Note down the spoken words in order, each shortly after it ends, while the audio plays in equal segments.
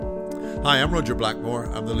Hi, I'm Roger Blackmore.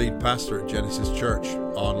 I'm the lead pastor at Genesis Church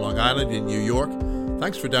on Long Island in New York.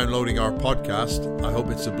 Thanks for downloading our podcast. I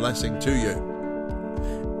hope it's a blessing to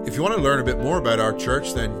you. If you want to learn a bit more about our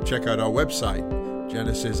church, then check out our website,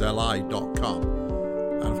 genesisli.com.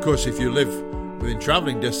 And of course, if you live within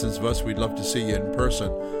traveling distance of us, we'd love to see you in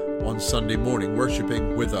person on Sunday morning,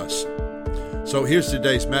 worshiping with us. So here's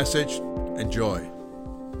today's message. Enjoy.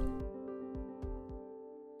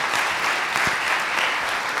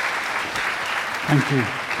 Thank you.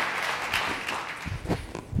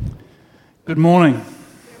 Good morning.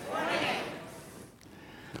 Good morning.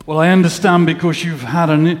 Well, I understand because you've got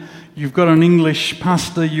an English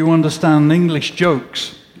pastor, you understand English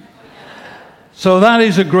jokes. So that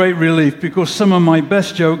is a great relief because some of my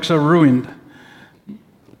best jokes are ruined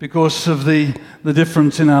because of the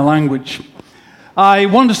difference in our language. I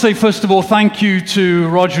want to say, first of all, thank you to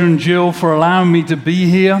Roger and Jill for allowing me to be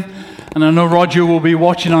here. And I know Roger will be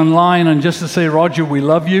watching online, and just to say, Roger, we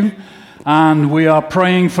love you, and we are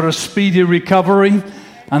praying for a speedy recovery,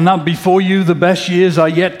 and that before you, the best years are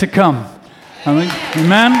yet to come.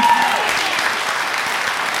 Amen? I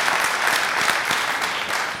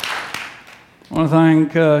want to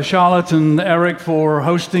thank Charlotte and Eric for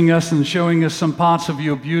hosting us and showing us some parts of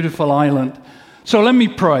your beautiful island. So let me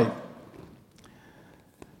pray.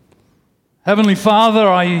 Heavenly Father,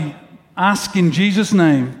 I ask in Jesus'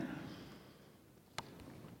 name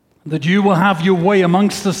that you will have your way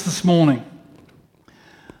amongst us this morning.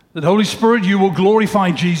 That, Holy Spirit, you will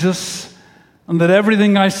glorify Jesus, and that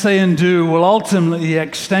everything I say and do will ultimately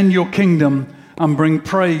extend your kingdom and bring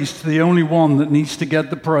praise to the only one that needs to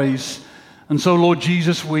get the praise. And so, Lord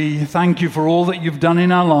Jesus, we thank you for all that you've done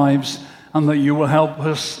in our lives, and that you will help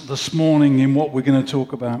us this morning in what we're going to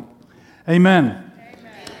talk about. Amen.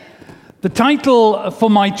 The title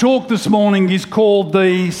for my talk this morning is called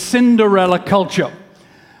The Cinderella Culture.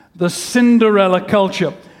 The Cinderella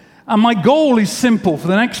Culture. And my goal is simple. For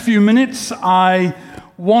the next few minutes, I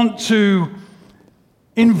want to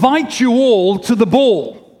invite you all to the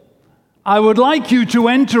ball. I would like you to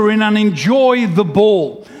enter in and enjoy the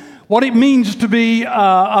ball. What it means to be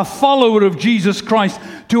a follower of Jesus Christ,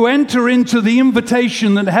 to enter into the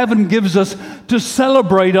invitation that heaven gives us to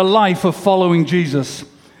celebrate a life of following Jesus.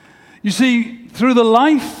 You see, through the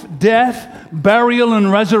life, death, burial,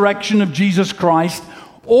 and resurrection of Jesus Christ,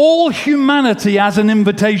 all humanity has an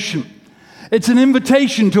invitation. It's an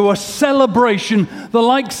invitation to a celebration, the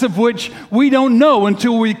likes of which we don't know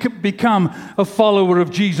until we become a follower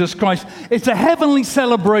of Jesus Christ. It's a heavenly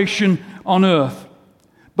celebration on earth.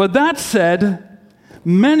 But that said,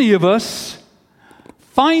 many of us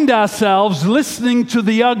find ourselves listening to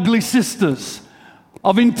the ugly sisters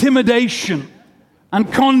of intimidation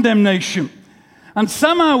and condemnation. And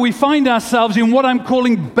somehow we find ourselves in what I'm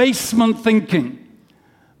calling basement thinking.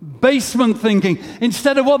 Basement thinking,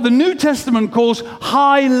 instead of what the New Testament calls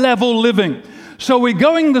high-level living. So we're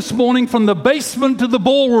going this morning from the basement to the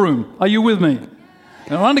ballroom. Are you with me?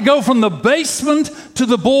 I want to go from the basement to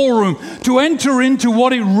the ballroom to enter into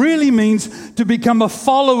what it really means to become a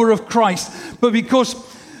follower of Christ. But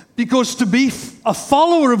because to be a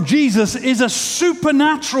follower of Jesus is a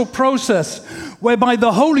supernatural process whereby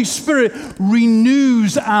the Holy Spirit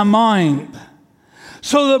renews our mind.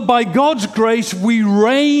 So that by God's grace we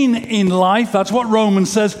reign in life. That's what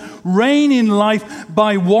Romans says. Reign in life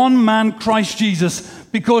by one man, Christ Jesus,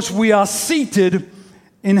 because we are seated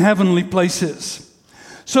in heavenly places.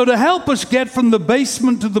 So to help us get from the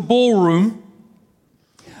basement to the ballroom,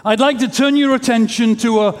 I'd like to turn your attention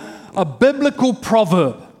to a biblical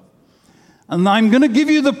proverb. And I'm going to give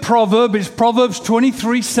you the proverb. It's Proverbs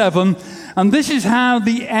 23:7. And this is how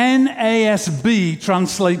the NASB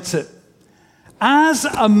translates it. As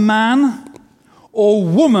a man or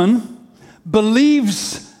woman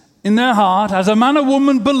believes in their heart, as a man or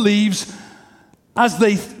woman believes, as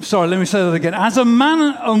a man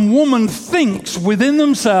and woman thinks within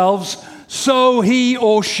themselves, so he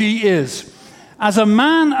or she is. As a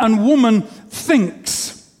man and woman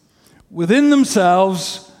thinks within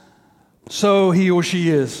themselves, so he or she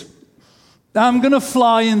is. Now I'm going to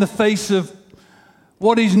fly in the face of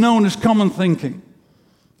what is known as common thinking.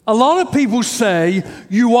 A lot of people say,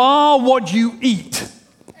 you are what you eat.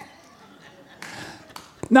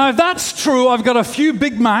 Now, if that's true, I've got a few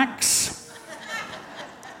Big Macs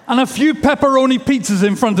and a few pepperoni pizzas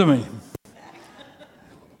in front of me.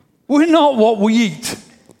 We're not what we eat.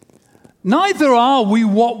 Neither are we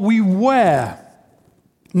what we wear.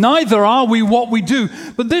 Neither are we what we do.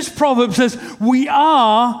 But this proverb says, we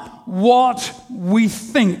are what we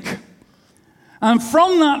think. And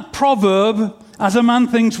from that proverb, as a man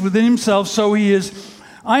thinks within himself, so he is,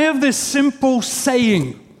 I have this simple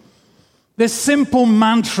saying. this simple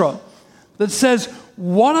mantra that says,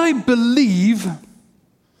 what I believe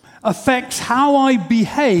affects how I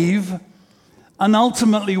behave and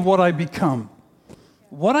ultimately what I become.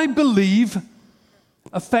 What I believe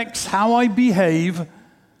affects how I behave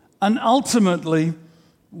and ultimately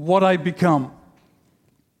what I become.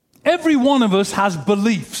 Every one of us has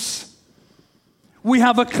beliefs. We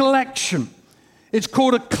have a collection. It's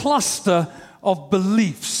called a cluster of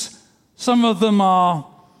beliefs. Some of them are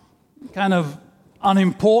kind of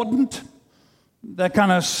unimportant. They're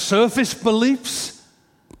kind of surface beliefs.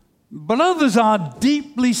 But others are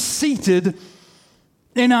deeply seated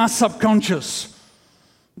in our subconscious.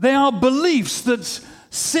 They are beliefs that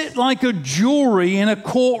sit like a jury in a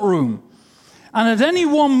courtroom. And at any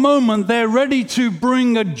one moment, they're ready to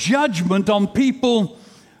bring a judgment on people,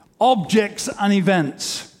 objects, and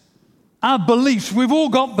events. Our beliefs, we've all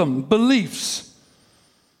got them, beliefs.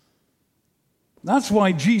 That's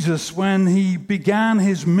why Jesus, when he began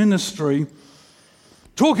his ministry,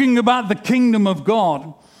 talking about the kingdom of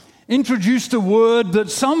God, introduced a word that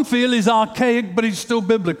some feel is archaic, but it's still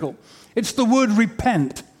biblical. It's the word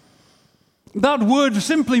repent. That word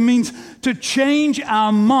simply means to change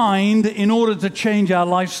our mind in order to change our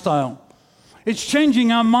lifestyle. It's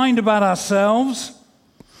changing our mind about ourselves,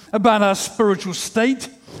 about our spiritual state,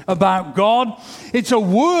 about God. It's a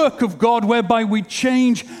work of God whereby we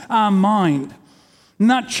change our mind. And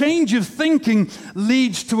that change of thinking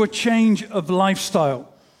leads to a change of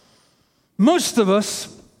lifestyle. Most of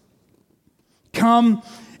us come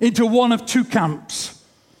into one of two camps.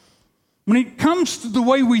 When it comes to the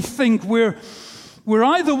way we think, we're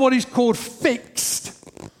either what is called fixed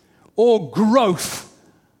or growth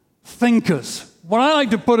thinkers. What I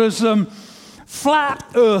like to put as flat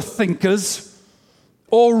earth thinkers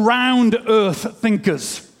or round earth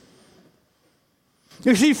thinkers.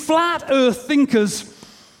 You see, flat earth thinkers,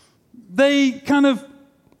 they kind of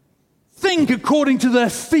think according to their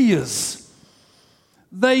fears.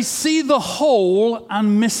 They see the hole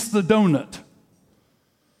and miss the donut.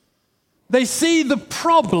 They see the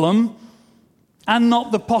problem and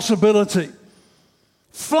not the possibility.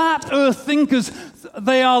 Flat earth thinkers,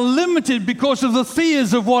 they are limited because of the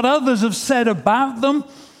fears of what others have said about them,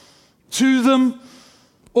 to them,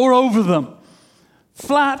 or over them.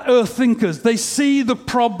 Flat earth thinkers, they see the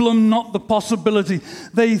problem, not the possibility.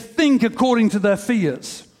 They think according to their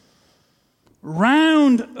fears.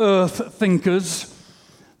 Round earth thinkers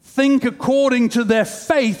think according to their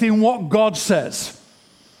faith in what God says.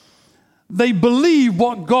 They believe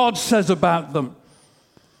what God says about them.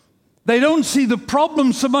 They don't see the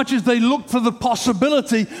problem so much as they look for the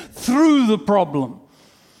possibility through the problem.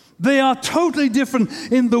 They are totally different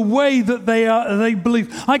in the way that they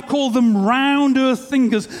believe. I call them round earth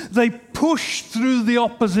thinkers. They push through the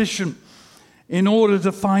opposition in order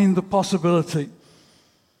to find the possibility.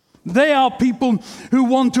 They are people who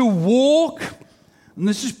want to walk, and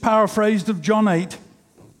this is paraphrased of John 8,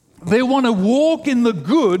 they want to walk in the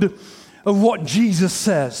good of what Jesus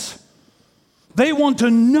says. They want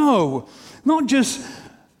to know, not just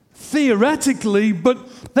theoretically,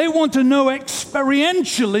 but they want to know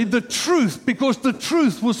experientially the truth, because the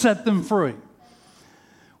truth will set them free.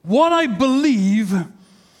 What I believe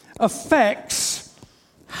affects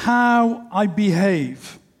how I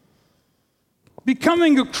behave.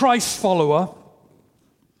 Becoming a Christ follower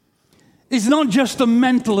is not just a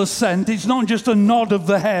mental assent, it's not just a nod of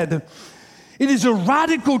the head. It is a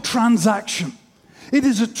radical transaction. It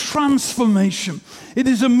is a transformation. It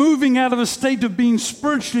is a moving out of a state of being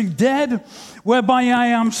spiritually dead, whereby I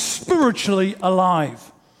am spiritually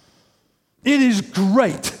alive. It is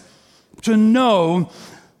great to know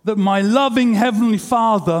that my loving Heavenly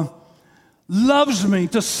Father loves me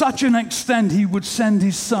to such an extent He would send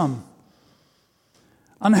His Son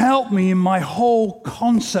and help me in my whole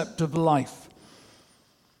concept of life.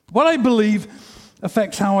 What I believe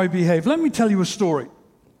affects how I behave. Let me tell you a story.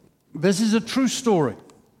 This is a true story.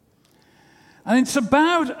 And it's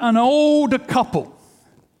about an older couple.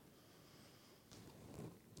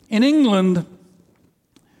 In England,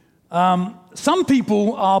 some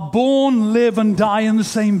people are born, live, and die in the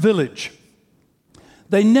same village.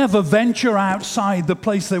 They never venture outside the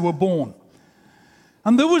place they were born.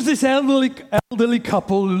 And there was this elderly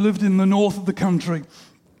couple who lived in the north of the country.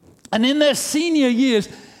 And in their senior years,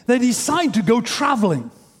 they decide to go traveling.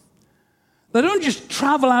 They don't just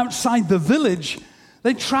travel outside the village.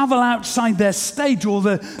 They travel outside their state or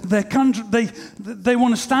their country. They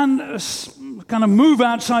want to kind of move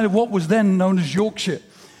outside of what was then known as Yorkshire.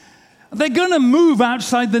 They're going to move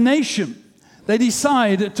outside the nation. They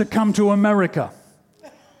decide to come to America.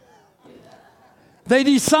 They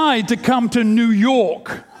decide to come to New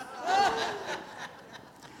York.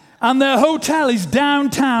 And their hotel is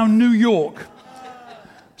downtown New York.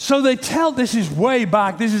 So they tell, this is way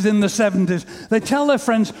back, this is in the 70s, they tell their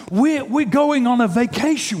friends, we're going on a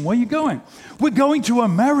vacation. Where are you going? We're going to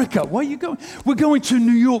America. Where are you going? We're going to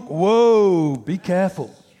New York. Whoa, be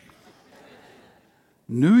careful.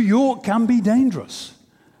 New York can be dangerous.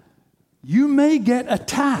 You may get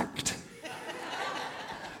attacked.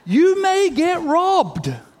 You may get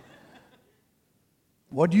robbed.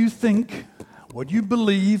 What do you think, what you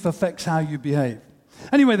believe affects how you behave.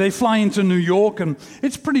 Anyway, they fly into New York, and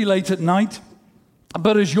it's pretty late at night.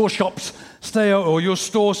 But as your shops stay or your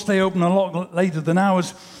stores stay open a lot later than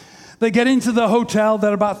ours, they get into the hotel.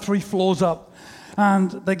 They're about 3 floors up, and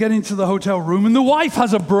they get into the hotel room, and the wife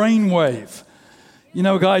has a brainwave. You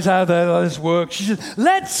know, guys, how this works. She says,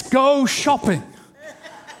 "Let's go shopping."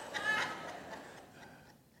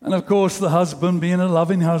 And of course, the husband, being a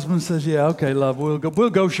loving husband, says, "Yeah, okay, love, we'll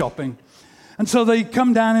go shopping." And so they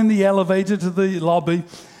come down in the elevator to the lobby,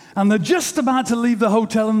 and they're just about to leave the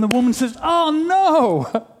hotel, and the woman says, "Oh,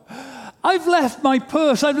 no, I've left my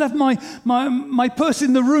purse. I've left my purse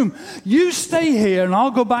in the room. You stay here, and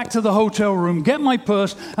I'll go back to the hotel room, get my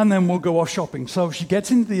purse, and then we'll go off shopping." So she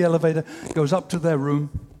gets into the elevator, goes up to their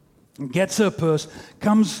room, and gets her purse,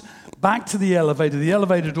 comes back to the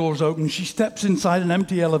elevator doors open, she steps inside an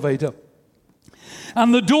empty elevator,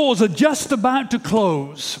 and the doors are just about to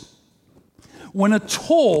close when a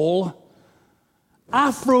tall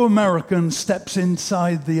Afro-American steps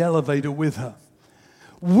inside the elevator with her.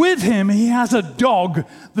 With him, he has a dog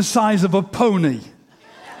the size of a pony.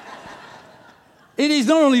 It is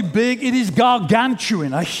not only big, it is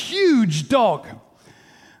gargantuan, a huge dog.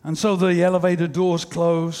 And so the elevator doors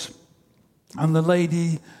close, and the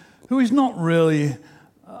lady, who is not really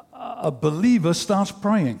a believer, starts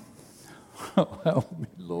praying. "Oh, help me,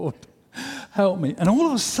 Lord, help me." And all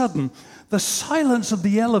of a sudden, the silence of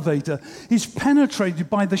the elevator is penetrated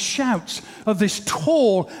by the shouts of this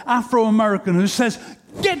tall Afro-American who says,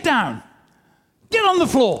 "Get down, get on the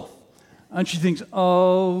floor." And she thinks,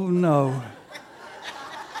 "Oh no,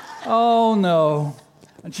 oh no."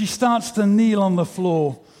 And she starts to kneel on the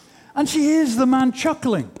floor. And she hears the man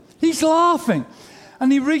chuckling. He's laughing.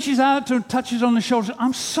 And he reaches out to her and touches on the shoulder.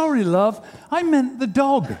 "I'm sorry, love, I meant the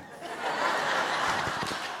dog."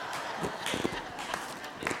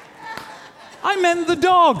 I meant the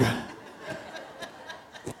dog.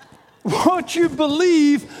 What you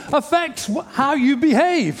believe affects how you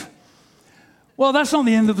behave. Well, that's not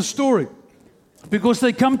the end of the story, because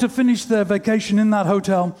they come to finish their vacation in that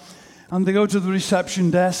hotel, and they go to the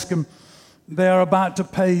reception desk, and they are about to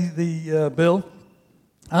pay the bill,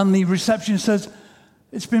 and the receptionist says,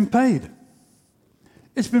 "It's been paid.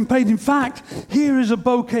 It's been paid. In fact, here is a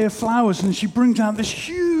bouquet of flowers," and she brings out this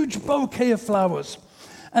huge bouquet of flowers.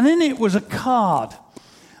 And in it was a card.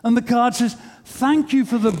 And the card says, "Thank you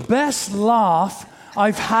for the best laugh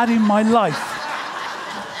I've had in my life."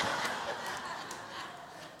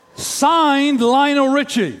 Signed, Lionel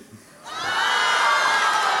Richie.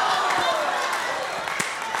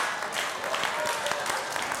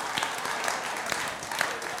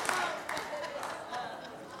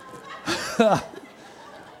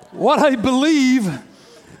 What I believe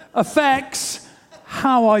affects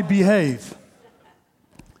how I behave.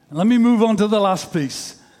 Let me move on to the last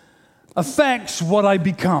piece. Affects what I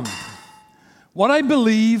become. What I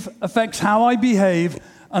believe affects how I behave,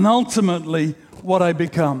 and ultimately what I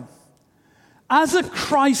become. As a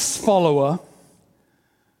Christ follower,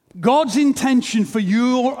 God's intention for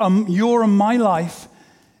your and my life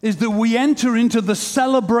is that we enter into the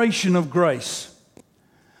celebration of grace.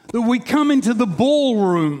 That we come into the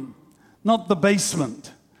ballroom, not the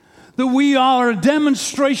basement. That we are a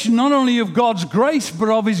demonstration not only of God's grace, but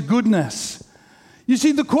of His goodness. You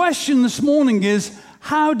see, the question this morning is,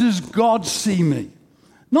 how does God see me?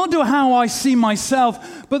 Not how I see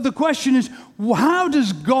myself, but the question is, how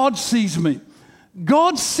does God see me?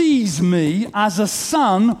 God sees me as a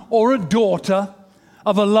son or a daughter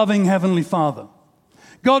of a loving Heavenly Father.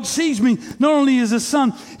 God sees me not only as a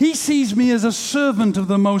son, He sees me as a servant of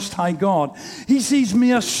the Most High God. He sees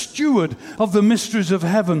me as steward of the mysteries of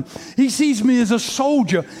heaven. He sees me as a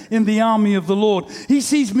soldier in the army of the Lord. He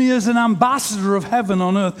sees me as an ambassador of heaven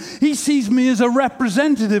on earth. He sees me as a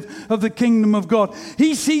representative of the kingdom of God.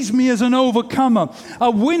 He sees me as an overcomer,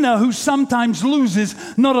 a winner who sometimes loses,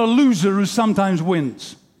 not a loser who sometimes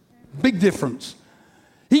wins. Big difference.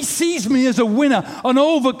 He sees me as a winner, an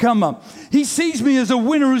overcomer. He sees me as a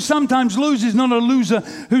winner who sometimes loses, not a loser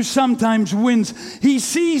who sometimes wins. He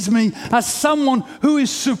sees me as someone who is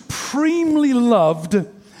supremely loved,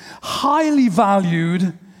 highly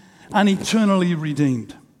valued, and eternally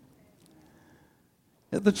redeemed.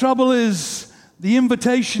 The trouble is, the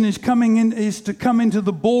invitation is to come into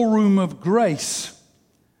the ballroom of grace,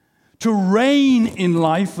 to reign in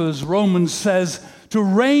life, as Romans says, to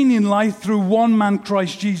reign in life through one man,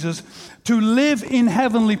 Christ Jesus, to live in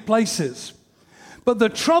heavenly places. But the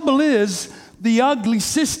trouble is, the ugly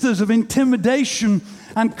sisters of intimidation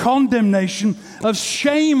and condemnation, of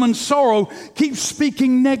shame and sorrow, keep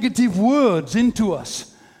speaking negative words into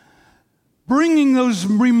us, bringing those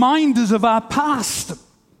reminders of our past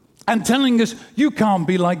and telling us, you can't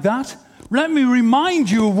be like that. Let me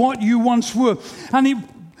remind you of what you once were. And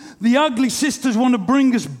the ugly sisters want to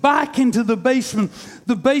bring us back into the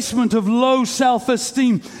basement of low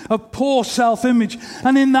self-esteem, of poor self-image.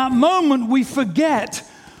 And in that moment, we forget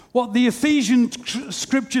what the Ephesian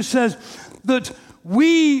scripture says, that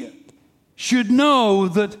we should know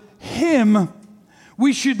Him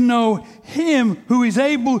who is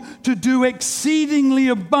able to do exceedingly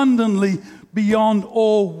abundantly beyond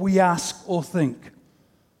all we ask or think.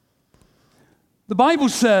 The Bible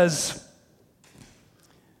says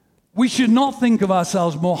we should not think of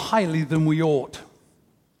ourselves more highly than we ought.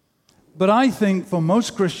 But I think for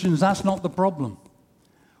most Christians, that's not the problem.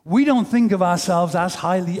 We don't think of ourselves as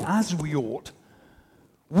highly as we ought.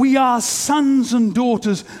 We are sons and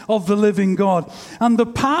daughters of the living God. And the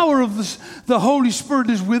power of the Holy Spirit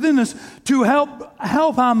is within us to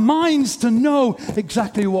help our minds to know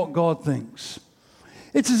exactly what God thinks.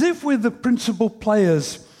 It's as if we're the principal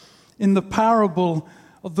players in the parable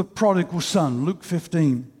of the prodigal son, Luke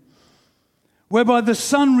 15, whereby the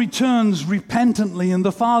son returns repentantly and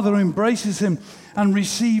the father embraces him and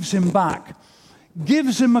receives him back,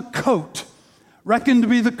 gives him a coat, reckoned to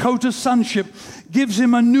be the coat of sonship, gives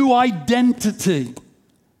him a new identity.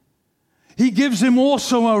 He gives him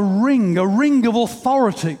also a ring of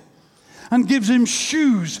authority, and gives him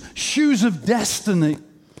shoes of destiny.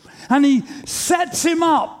 And he sets him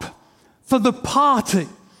up for the party.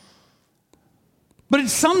 But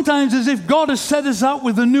it's sometimes as if God has set us up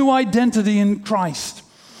with a new identity in Christ.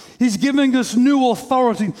 He's giving us new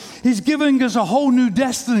authority. He's giving us a whole new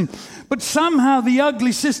destiny. But somehow the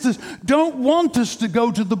ugly sisters don't want us to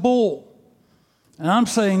go to the ball. And I'm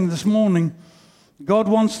saying this morning, God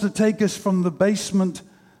wants to take us from the basement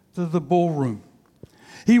to the ballroom.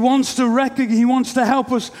 He wants to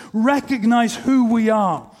help us recognize who we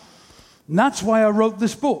are. And that's why I wrote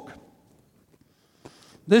this book.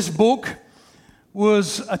 This book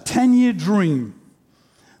was a 10-year dream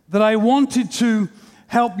that I wanted to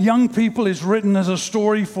help young people. It's written as a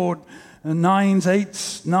story for 9s,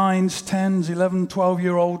 8s, 9s, 10s, 11,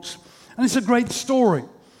 12-year-olds. And it's a great story.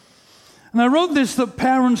 And I wrote this that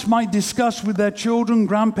parents might discuss with their children,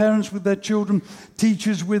 grandparents with their children,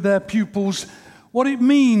 teachers with their pupils, what it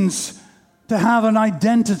means to have an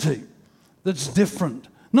identity that's different.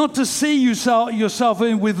 Not to see yourself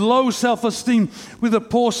with low self-esteem, with a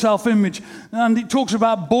poor self-image. And it talks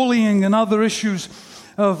about bullying and other issues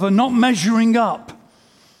of not measuring up.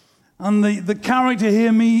 And the character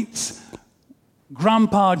here meets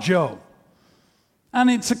Grandpa Joe. And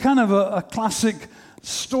it's a kind of a classic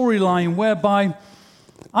storyline whereby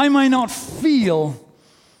I may not feel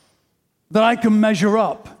that I can measure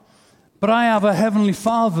up, but I have a heavenly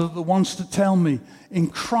Father that wants to tell me, in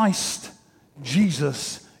Christ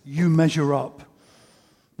Jesus, you measure up.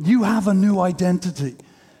 You have a new identity.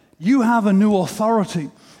 You have a new authority.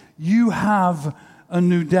 You have a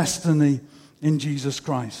new destiny in Jesus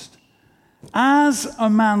Christ. As a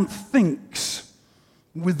man thinks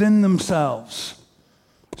within themselves,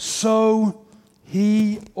 so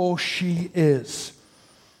he or she is.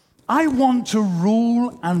 I want to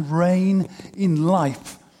rule and reign in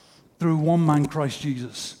life through one man, Christ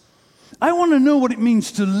Jesus. I want to know what it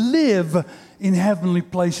means to live in heavenly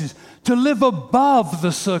places, to live above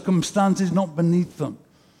the circumstances, not beneath them.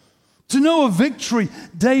 To know a victory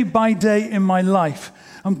day by day in my life.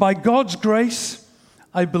 And by God's grace,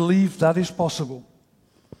 I believe that is possible.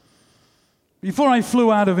 Before I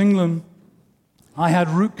flew out of England, I had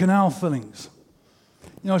root canal fillings.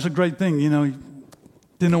 You know, it's a great thing,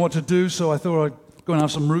 Didn't know what to do, so I thought I'd go and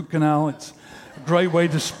have some root canal. It's a great way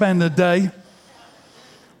to spend a day.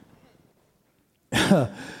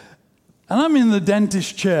 And I'm in the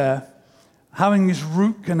dentist chair having this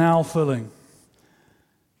root canal filling.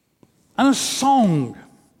 And a song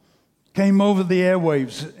came over the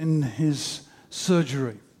airwaves in his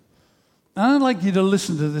surgery. And I'd like you to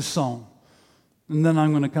listen to this song. And then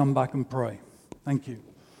I'm going to come back and pray. Thank you.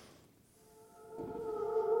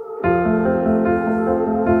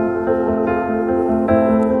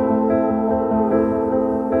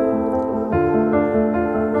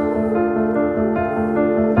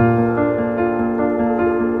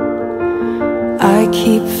 I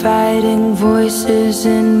keep fighting voices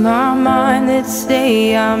in my mind that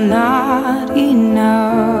say I'm not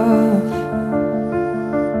enough.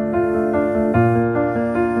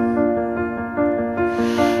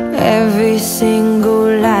 Every single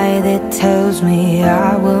lie that tells me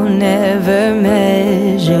I will never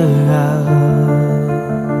measure up.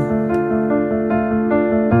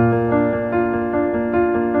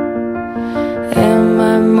 Am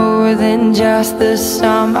I more than just the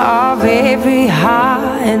sum of every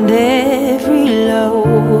high and every low?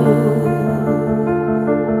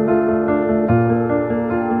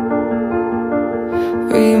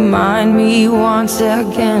 Remind me once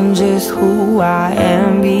again just who I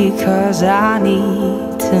am, because I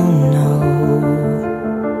need to know.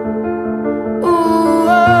 Ooh,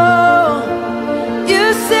 oh,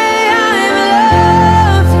 you say I'm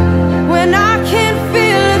loved when I can't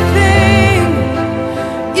feel a thing.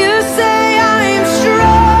 You say I'm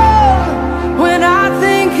strong when I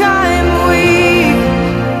think I'm weak.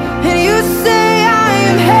 And you say I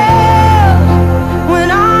am held when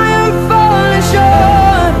I am falling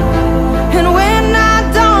short. And when I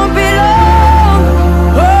don't belong,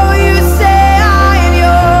 oh, you say I am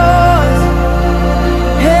yours.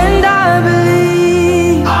 And I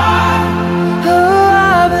believe, oh,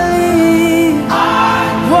 I believe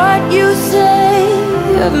what you say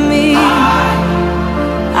of me.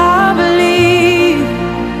 I believe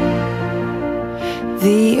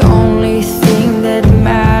the only thing that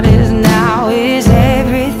matters now is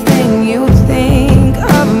everything you think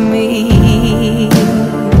of me.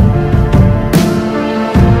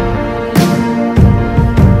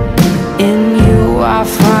 In you I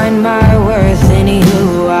find my worth, in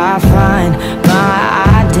you I find my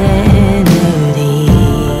identity.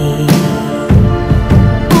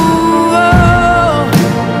 Ooh, oh,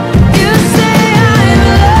 you say I'm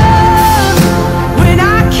loved when I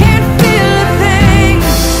can't feel a thing.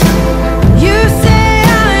 You say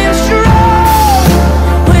I'm strong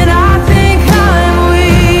when I think I'm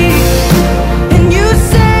weak. And you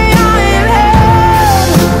say I am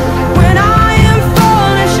held when I am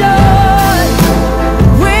falling short.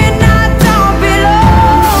 When I don't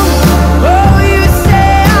belong, oh, you say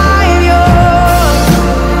I am yours.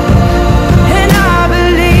 And I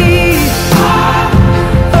believe,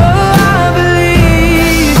 oh, I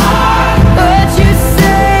believe what you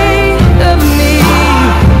say of me.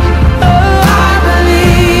 Oh, I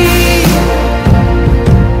believe.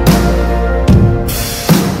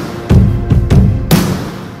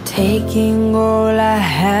 Taking all I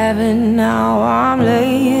have and now I'm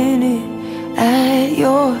laying it at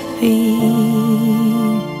your feet.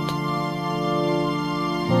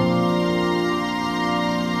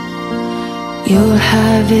 You'll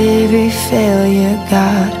have every failure,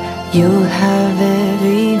 God. You'll have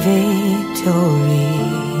every victory.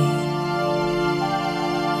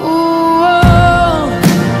 Ooh, oh,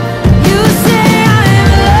 you say I'm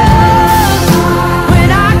loved when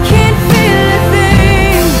I can't feel a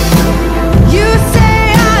thing. You say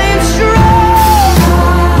I'm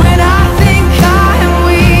strong when I think I'm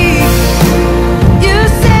weak. You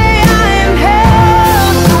say I'm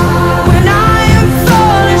held when I am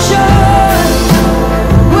falling short.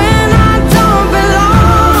 When I don't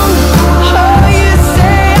belong, oh, you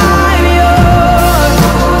say I'm yours.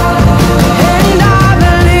 And I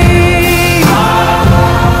believe, oh,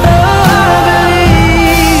 I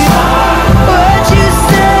believe what you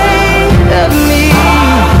say of me.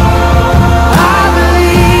 I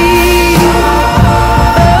believe,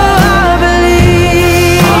 oh, I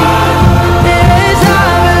believe, yes,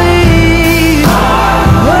 I believe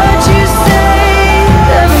what you say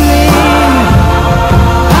of me.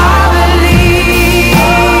 I believe.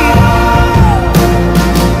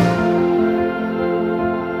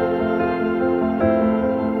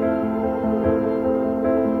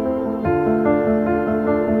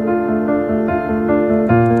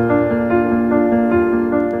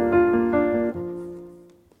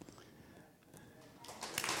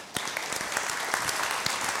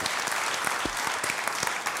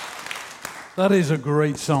 That is a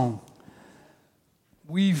great song.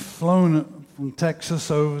 We've flown from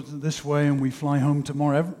Texas over this way and we fly home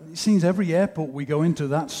tomorrow. It seems every airport we go into,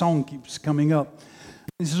 that song keeps coming up.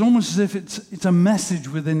 It's almost as if it's a message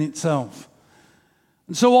within itself.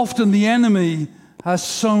 And so often the enemy has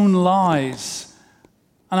sown lies.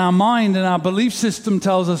 And our mind and our belief system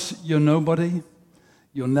tells us, you're nobody,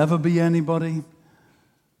 you'll never be anybody.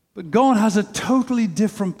 But God has a totally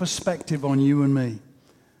different perspective on you and me.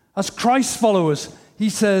 As Christ followers, he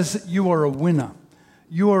says, you are a winner.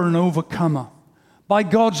 You are an overcomer. By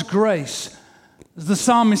God's grace, as the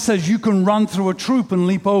psalmist says, you can run through a troop and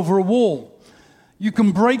leap over a wall. You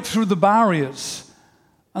can break through the barriers.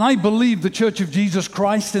 And I believe the Church of Jesus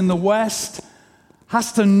Christ in the West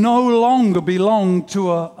has to no longer belong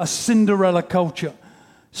to a Cinderella culture.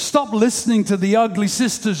 Stop listening to the ugly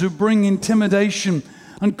sisters who bring intimidation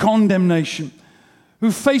and condemnation,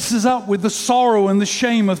 who faces up with the sorrow and the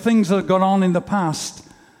shame of things that have gone on in the past.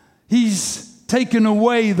 He's taken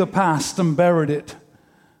away the past and buried it.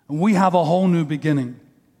 And we have a whole new beginning.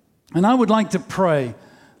 And I would like to pray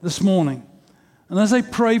this morning. And as I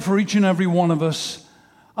pray for each and every one of us,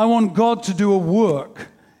 I want God to do a work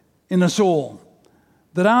in us all,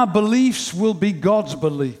 that our beliefs will be God's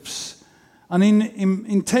beliefs. And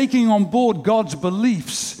in taking on board God's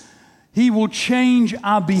beliefs, He will change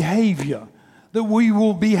our behavior, that we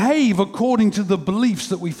will behave according to the beliefs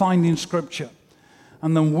that we find in Scripture.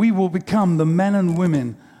 And then we will become the men and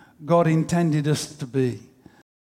women God intended us to be.